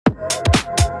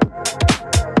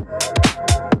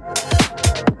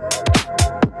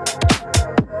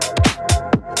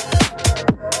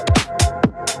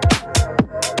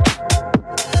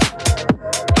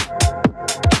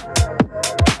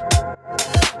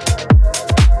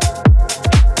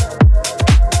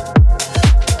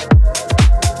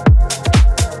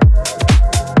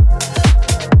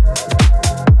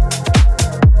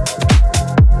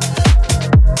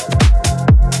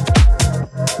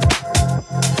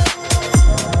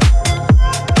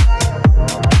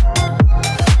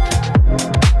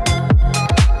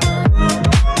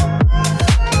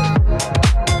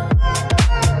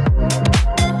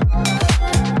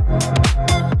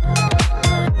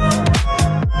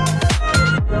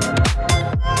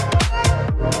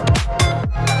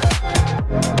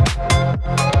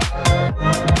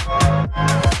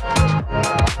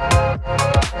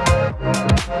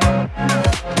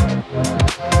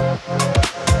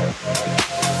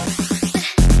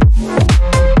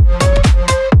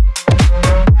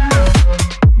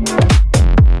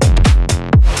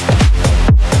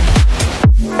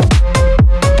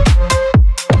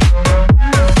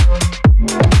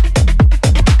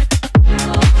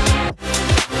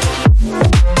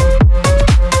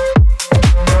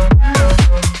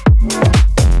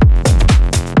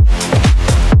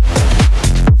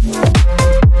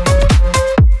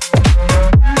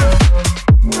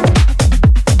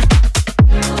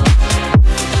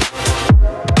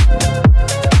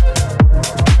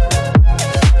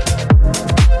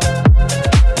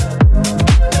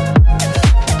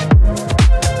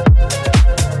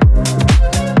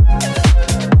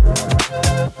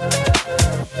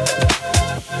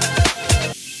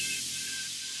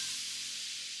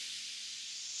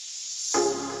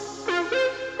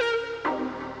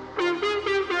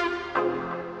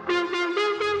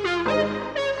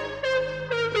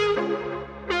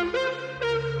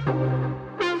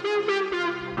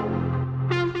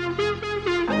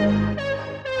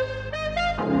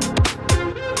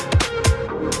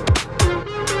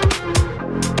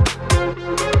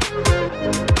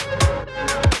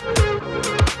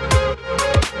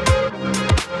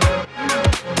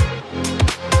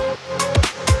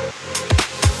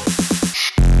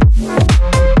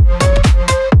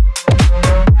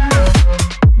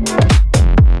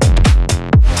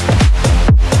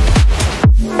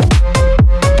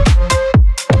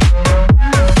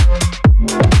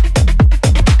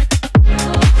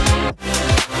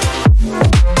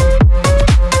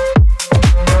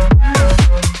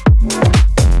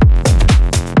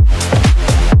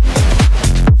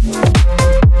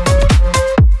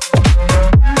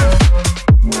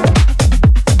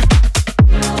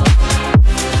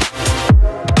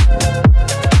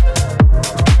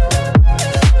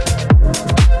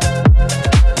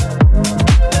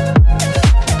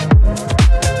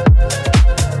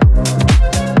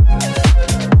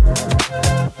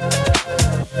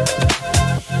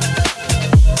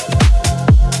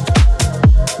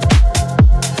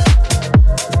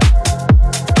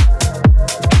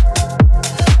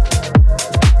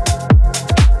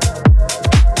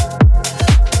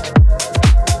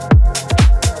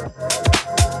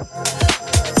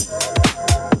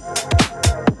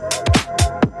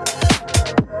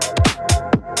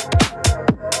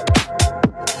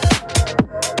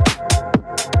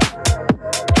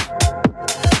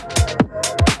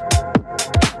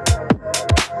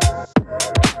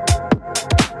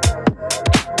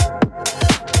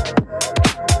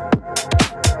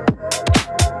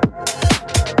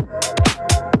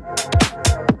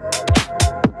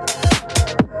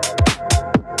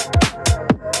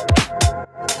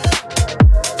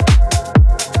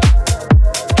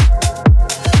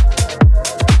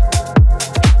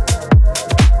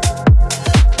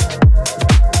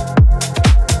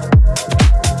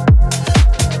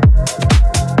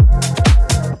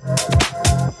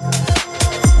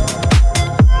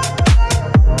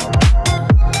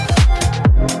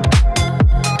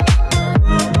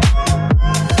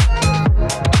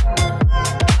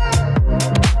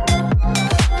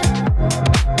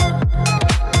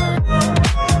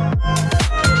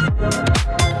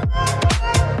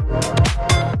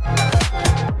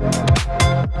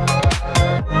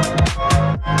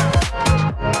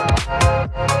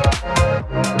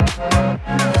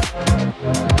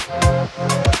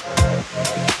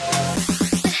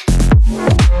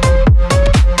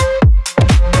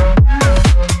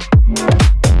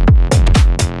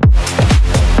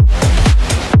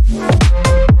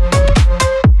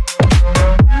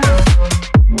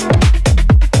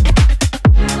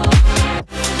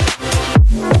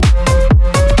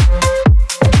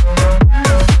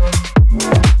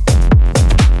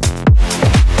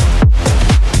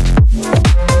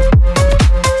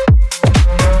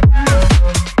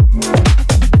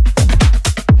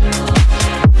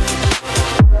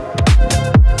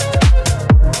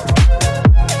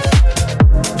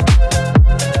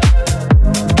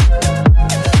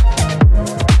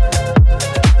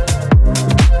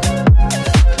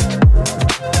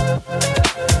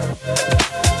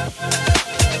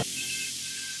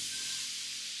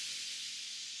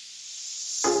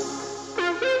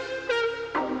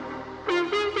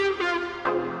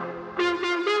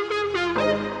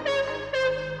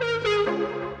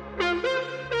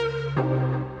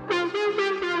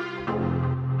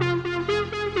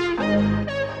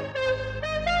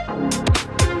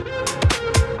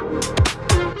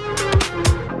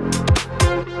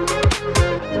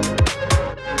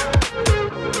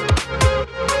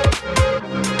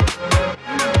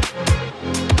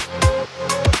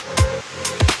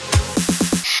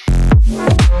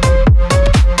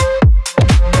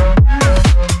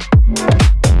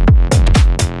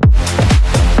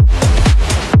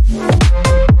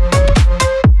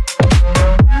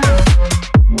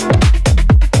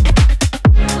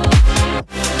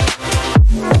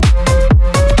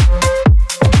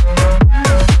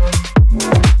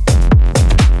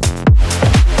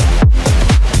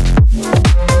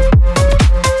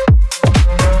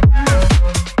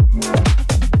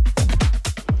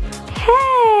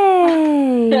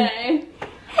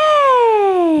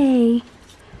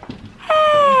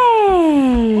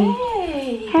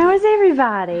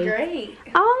everybody? Great.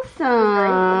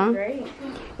 Awesome. Great.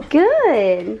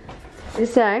 Good.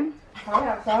 So,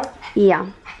 outside?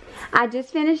 yeah. I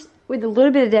just finished with the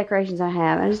little bit of decorations I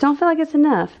have. I just don't feel like it's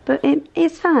enough, but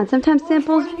it's fine. Sometimes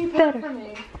simple's better.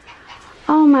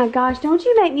 Oh my gosh, don't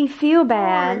you make me feel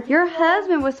bad. Your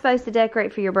husband was supposed to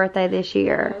decorate for your birthday this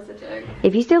year. That was a joke.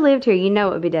 If you still lived here, you know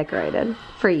it would be decorated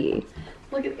for you.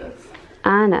 Look at this.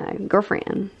 I know,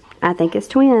 girlfriend. I think it's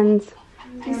twins.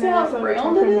 You see how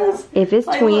round it is? If it's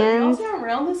twins, y'all see how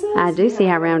round this is? I do see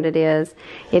how round it is.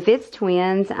 If it's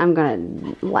twins, I'm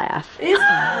gonna laugh. It's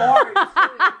hard.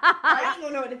 I ain't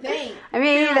gonna know what to think. I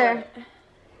mean, either.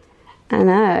 I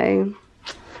know.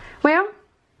 Well,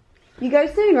 you go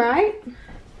soon, right?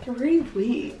 3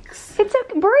 weeks. It's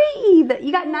okay. Breathe.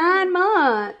 You got 9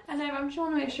 months. I know, I'm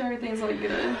trying to make sure everything's like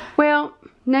good. Well,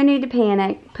 no need to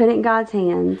panic. Put it in God's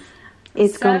hands.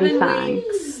 It's gonna be 7 fine.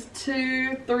 weeks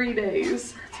to 3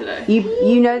 days today.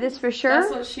 You know this for sure?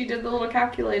 That's what she did, the little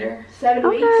calculator. 7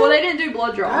 weeks. Well, they didn't do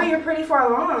blood draw. Oh, you're pretty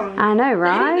far along. I know, They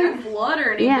right? didn't do blood or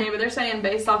anything, Yeah. but they're saying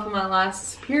based off of my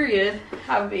last period,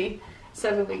 I would be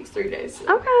 7 weeks, 3 days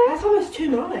today. Okay. That's almost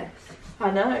 2 months. I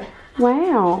know.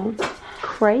 Wow.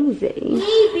 Crazy.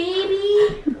 Hey,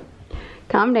 baby.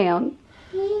 Calm down.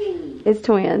 It's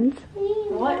twins.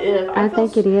 What if? I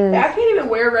think it is. I can't even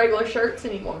wear regular shirts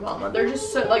anymore, Mama. They're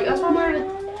just so, like, that's why I'm wearing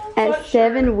a At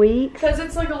 7 weeks. because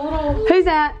it's like a little. Who's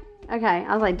that? Okay,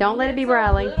 I was like, don't let it be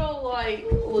Riley. It's a little, like,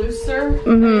 looser.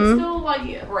 Mhm. It's still,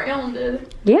 like,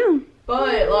 rounded. Yeah,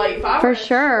 But, like, if I for wear a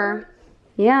sure.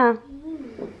 Yeah.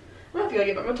 I'm gonna have to go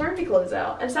get my maternity clothes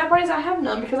out. And sad part is I have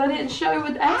none because I didn't show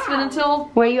with Aspen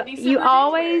until Well, you December,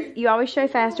 always show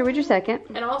faster with your second.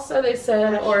 And also they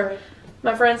said, or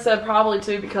my friend said probably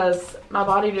too, because my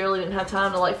body really didn't have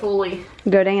time to like fully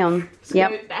Go down.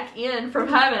 Yep. scoot back in from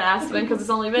having Aspen because it's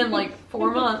only been like 4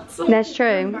 months. That's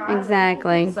true.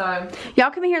 Exactly. So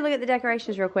Y'all come in here and look at the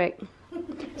decorations real quick.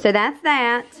 So that's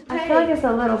that. I feel like it's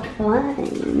a little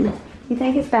plain. You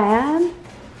think it's bad?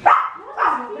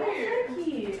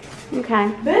 Okay.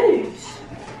 Boots.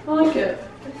 I like it.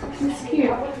 It's cute.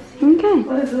 Okay.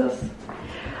 What is this?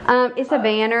 It's a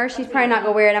banner. She's probably not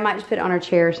gonna wear it. I might just put it on her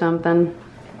chair or something.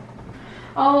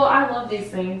 Oh, I love these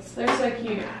things. They're so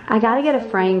cute. I gotta get a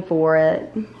frame for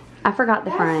it. I forgot the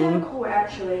That's frame. so cool,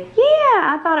 actually.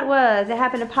 Yeah, I thought it was. It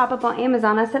happened to pop up on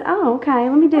Amazon. I said, oh, okay,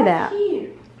 let me do that. That's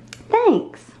cute.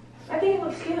 Thanks. I think it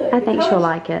looks good. I think she'll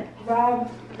like it. Vibe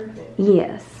perfect.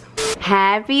 Yes.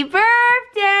 Happy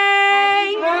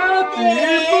birthday!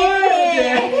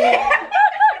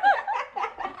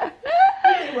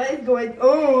 What is going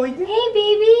on? Hey,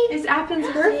 baby. It's Aspen's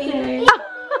birthday.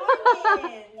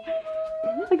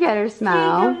 Look at her Good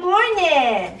smile.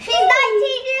 morning. She's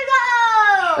 19 years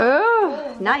old.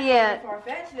 Oh, not yet.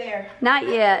 Far-fetched there. Not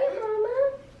yet.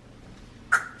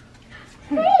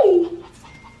 Hey.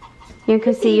 You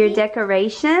can see your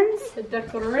decorations. The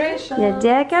decoration. The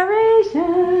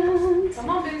decorations. Come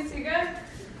on, baby, so you go.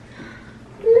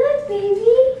 Look,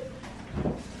 baby.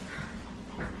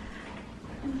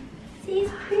 She's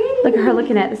pretty. Look at her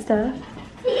looking at the stuff.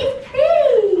 She's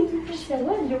pretty. So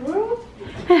what in the world?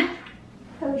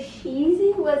 Oh,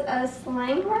 Sheezy was a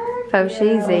slang word. Oh,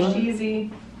 sheezy.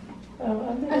 Cheesy.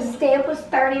 A stamp was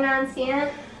 39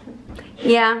 cents.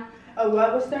 Yeah, Oh,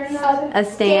 what was 39? a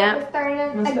stamp. was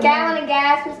 39. A gallon of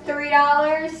gas was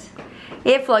 $3.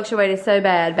 It fluctuated so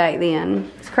bad back then.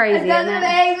 It's A crazy, isn't dozen of it?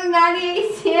 eggs was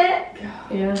 98 cents.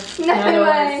 Yeah. No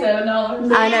way.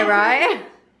 $7. I know, right?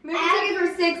 Movie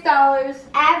tickets were $6.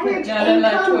 Average Yeah, they're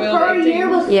like income 12, per 18. year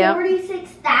was Yeah. A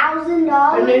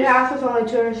 $46,000. new house was only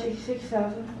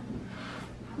 $266,000.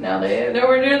 Now they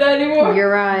nowhere near that anymore.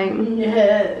 You're right.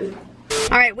 Yes.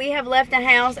 All right, we have left the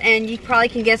house, and you probably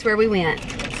can guess where we went.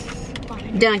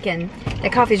 Dunkin'.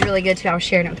 That coffee's really good too. I was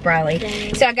sharing it with Briley.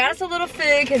 So I got us a little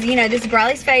food because you know this is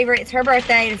Briley's favorite. It's her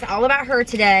birthday, and it's all about her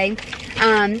today.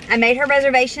 I made her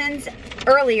reservations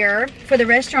earlier for the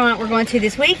restaurant we're going to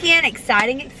this weekend.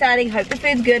 Exciting, exciting. Hope the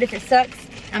food's good. If it sucks,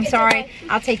 I'm sorry.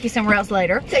 I'll take you somewhere else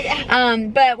later.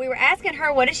 But we were asking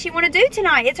her what does she want to do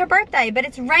tonight. It's her birthday, but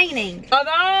it's raining. Of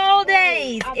all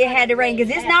days, it had to rain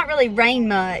because it's not really rained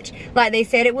much like they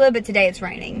said it would, but today it's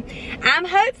raining. I'm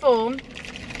hopeful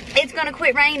it's gonna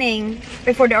quit raining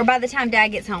before, or by the time Dad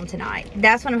gets home tonight.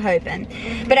 That's what I'm hoping.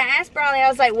 But I asked Briley, I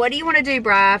was like, what do you want to do,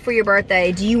 Bri, for your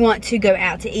birthday? Do you want to go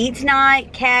out to eat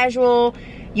tonight, casual?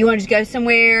 You want to just go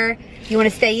somewhere? You want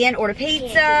to stay in, order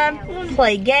pizza,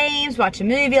 play games, watch a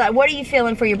movie? Like, what are you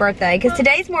feeling for your birthday? Because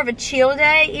today's more of a chill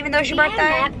day, even though it's your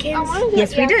birthday.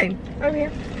 Yes, we do. Over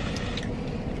here.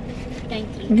 Thank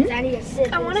you. 'Cause I need to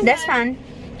sit. I want to That's go fine.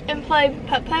 and play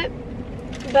putt-putt,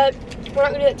 but we're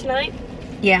not going to do it tonight.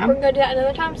 Yeah. We're going to do that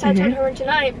another time, so I told her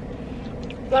tonight,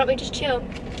 why don't we just chill?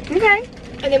 Okay.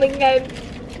 And then we can go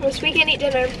this weekend, eat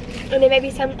dinner, and then maybe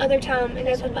some other time and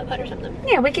go play putt-putt or something.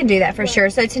 Yeah, we can do that for sure.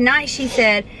 So tonight she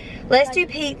said, Let's do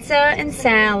pizza and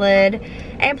salad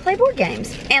and play board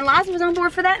games. And Liza was on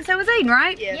board for that, and so was Aiden,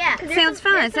 right? Yeah. Sounds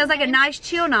fun. Sounds like a nice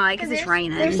chill night because it's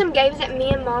raining. There's some games that me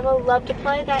and Mama love to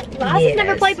play that Liza's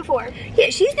never played before. Yeah,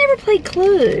 she's never played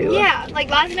Clue. Yeah, like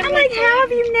Liza's never I'm played like, Clue. how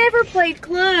have you never played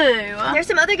Clue? There's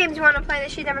some other games we want to play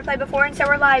that she's never played before, and so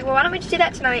we're like, well, why don't we just do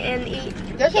that tonight and eat?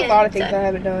 There's a lot of things I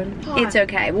haven't done. It's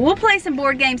okay. Well, we'll play some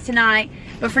board games tonight,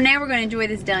 but for now we're going to enjoy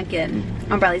this Dunkin'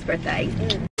 on Bradley's birthday.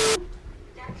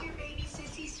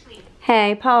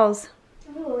 Hey, pause.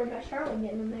 I'm a little worried about Charlotte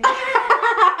getting in there.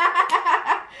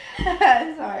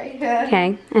 Sorry.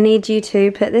 Okay, I need you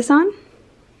to put this on.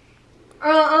 Put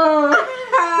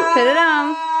it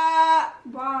on.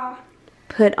 Wow.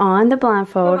 Put on the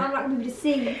blindfold. I'm not going to be able to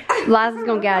see. Liza's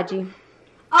going to guide you.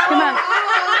 Come on.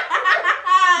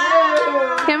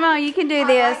 Come on, you can do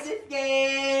this. This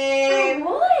game. For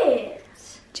what?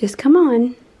 Just come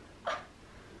on.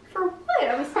 For what?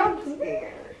 I was so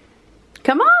scared.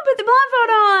 Come on, put the blindfold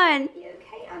on.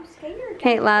 Okay, I'm scared.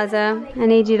 Okay, Liza, I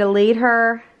need you to lead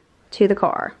her to the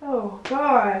car. Oh,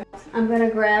 God. I'm going to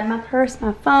grab my purse,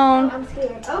 my phone. I'm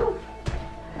scared. Oh,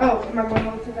 Oh, am I going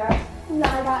on too fast? no,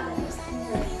 I got this.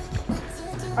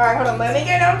 Alright, hold on. Let me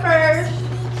get on first.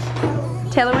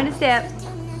 Tell her when to step.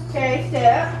 Okay,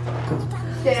 step.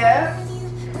 Step.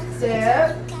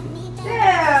 Step.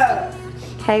 Step.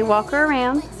 Okay, walk her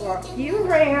around. Walk you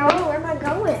around. Where am I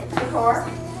going? The car.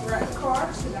 We're at the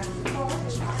car. So that's the car.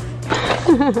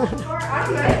 Car. I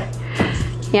don't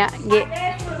know. Yeah, get.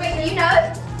 Wait, you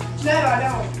know? No, I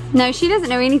don't. No, she doesn't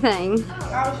know anything.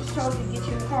 I was just told to get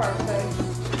you in the car, so.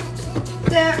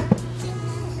 Step.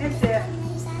 And step.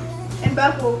 And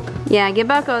buckle. Yeah, get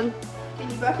buckled. Can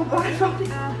you buckle blindfolded?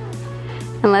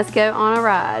 And let's go on a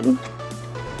ride.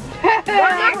 What am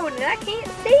I holding? I can't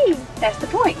see. That's the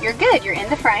point. You're good. You're in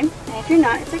the frame. And if you're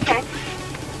not, it's okay.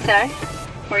 So,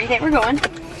 where do you think we're going?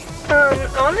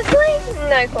 Honestly,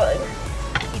 no clue.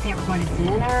 You think we're going to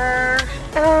dinner?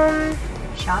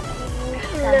 Shopping?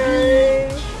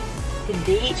 No. To the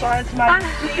beach? Find somebody to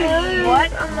see.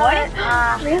 What? I'm What?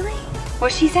 not- Really?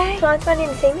 What'd she say? Find somebody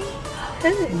to see me? Who?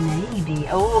 Maybe.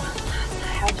 Oh,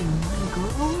 how'd you know,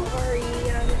 girl? Sorry, I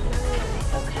don't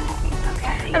know.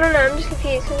 Okay. I don't know, I'm just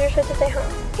confused because you're supposed to say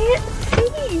home. I can't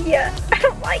see. I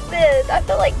don't like this. I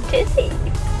feel like dizzy.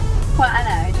 Well, I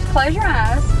know. Just close your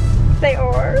eyes. They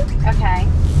are. Okay.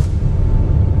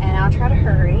 And I'll try to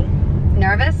hurry.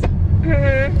 Nervous?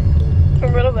 A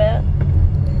little bit.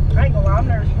 I ain't gonna lie, I'm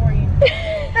nervous for you.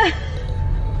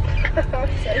 I'm so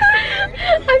scared.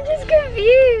 I'm just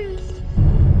confused.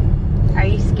 Are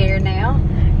you scared now?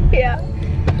 Yeah.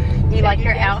 Do you like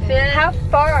your outfit? How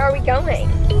far are we going?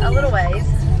 A little ways.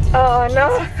 Oh,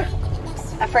 no.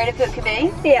 Afraid of who it could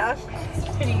be? Yeah.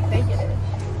 Who do you think it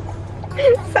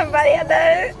is? Somebody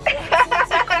I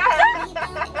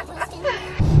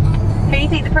Who do you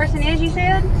think the person is, you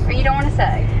said? Or you don't want to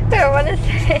say? know. I want to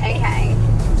say. Okay.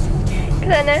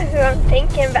 Because I know who I'm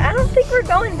thinking, but I don't think we're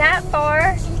going that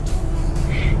far.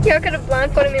 Y'all could have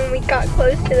blindfolded me when we got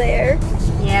close to there.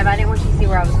 Yeah, but I didn't want you to see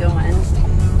where I was going.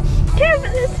 Yeah,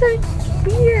 but that's so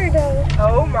weird.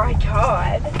 Oh my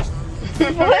God.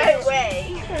 No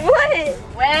way.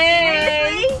 What?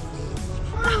 Way!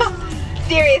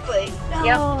 Seriously.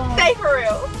 Yep. Say for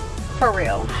real. For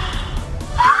real.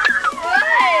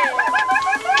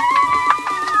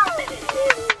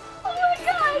 Oh my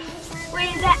gosh.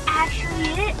 Wait, is that actually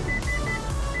it?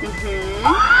 Mm-hmm.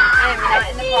 I'm not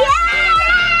in the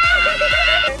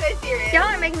So serious. Y'all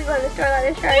are making me go in the store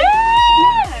like this, right? No.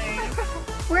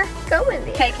 We're going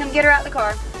there. Okay, come get her out the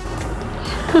car.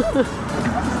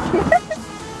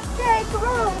 Hey, come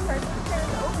on.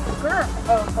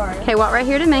 Oh, sorry. Okay, walk right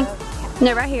here to me.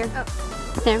 No, right here.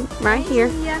 No, right here.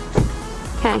 Yeah.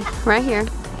 Okay, right here.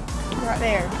 Right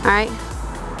there. All right.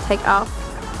 Take off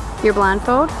your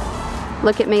blindfold.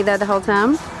 Look at me though the whole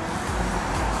time.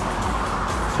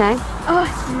 Okay. Oh,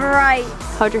 it's bright.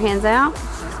 Hold your hands out.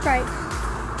 It's bright.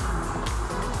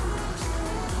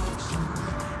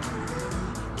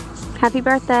 Happy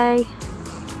birthday.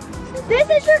 This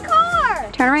is your car.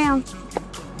 Turn around.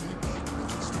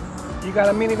 You got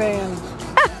a minivan.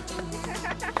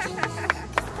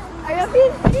 Are you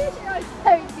being serious or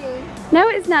are you joking? No,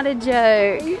 it's not a Are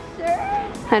joke. you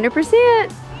sure?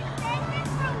 100%.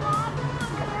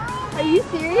 Are you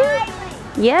serious?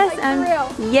 Yes, Like,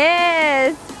 for real?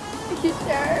 yes. Are you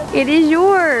sure? It is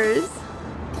yours.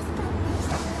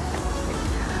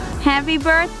 Happy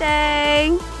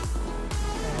birthday.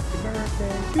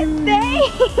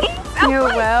 Thanks. You're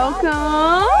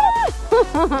welcome.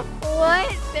 What?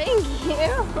 Thank you.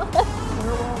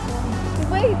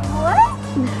 Wait, what?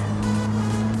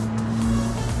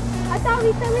 I thought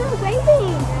we said we were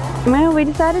waiting. Well, we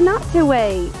decided not to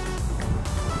wait.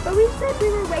 But we said we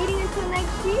were waiting until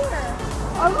next year.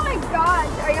 Oh my gosh,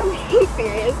 are you being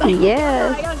serious?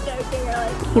 Yes. I'm joking,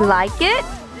 really. You like it?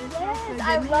 Yes,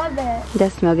 I love it. It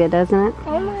does smell good, doesn't it?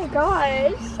 Oh my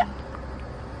gosh.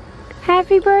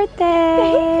 Happy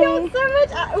birthday. Thank you so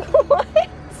much. What?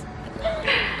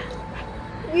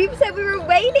 We said we were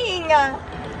waiting.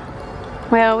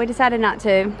 Well, we decided not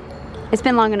to. It's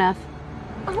been long enough.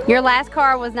 Oh. Your last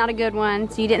car was not a good one,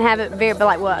 so you didn't have it but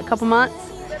like what, a couple months?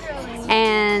 Literally.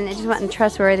 And it just wasn't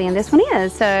trustworthy, and this one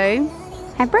is, so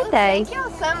happy birthday. Thank you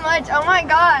so much. Oh my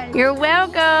gosh. You're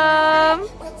welcome.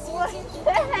 What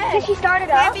the heck? Did she start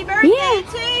it off? Happy birthday Yeah.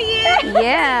 to you.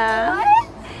 Yeah.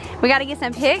 What? We got to get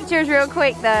some pictures real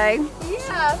quick though.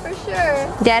 Yeah, for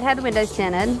sure. Dad had the windows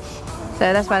tinted,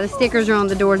 so that's why the stickers are on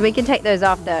the doors. We can take those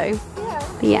off though.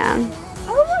 Yeah. But yeah.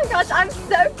 Oh my gosh, I'm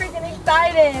so freaking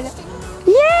excited.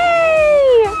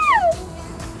 Yay!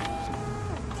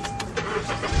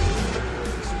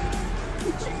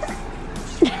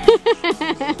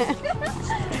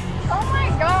 Oh my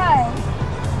god.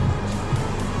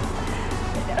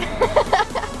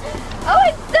 Oh,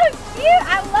 it's so cute.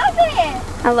 I love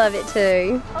it. I love it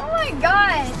too. Oh my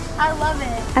gosh. I love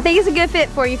it. I think it's a good fit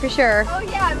for you for sure. Oh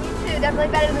yeah, me too.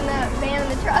 Definitely better than the van in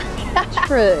the truck.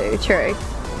 True, true.